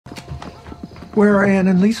Where are Ann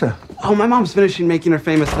and Lisa? Oh, my mom's finishing making her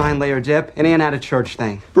famous 9-layer dip, and Ann had a church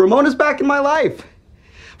thing. Ramona's back in my life.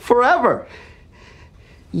 Forever.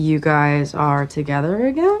 You guys are together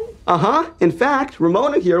again? Uh-huh. In fact,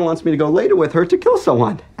 Ramona here wants me to go later with her to kill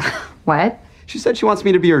someone. What? She said she wants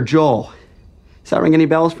me to be her Joel. Does that ring any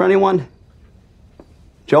bells for anyone?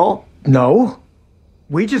 Joel? No.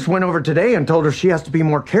 We just went over today and told her she has to be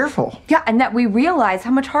more careful. Yeah, and that we realize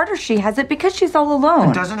how much harder she has it because she's all alone.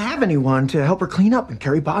 And doesn't have anyone to help her clean up and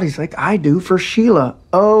carry bodies like I do for Sheila.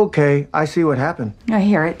 Okay, I see what happened. I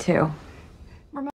hear it too.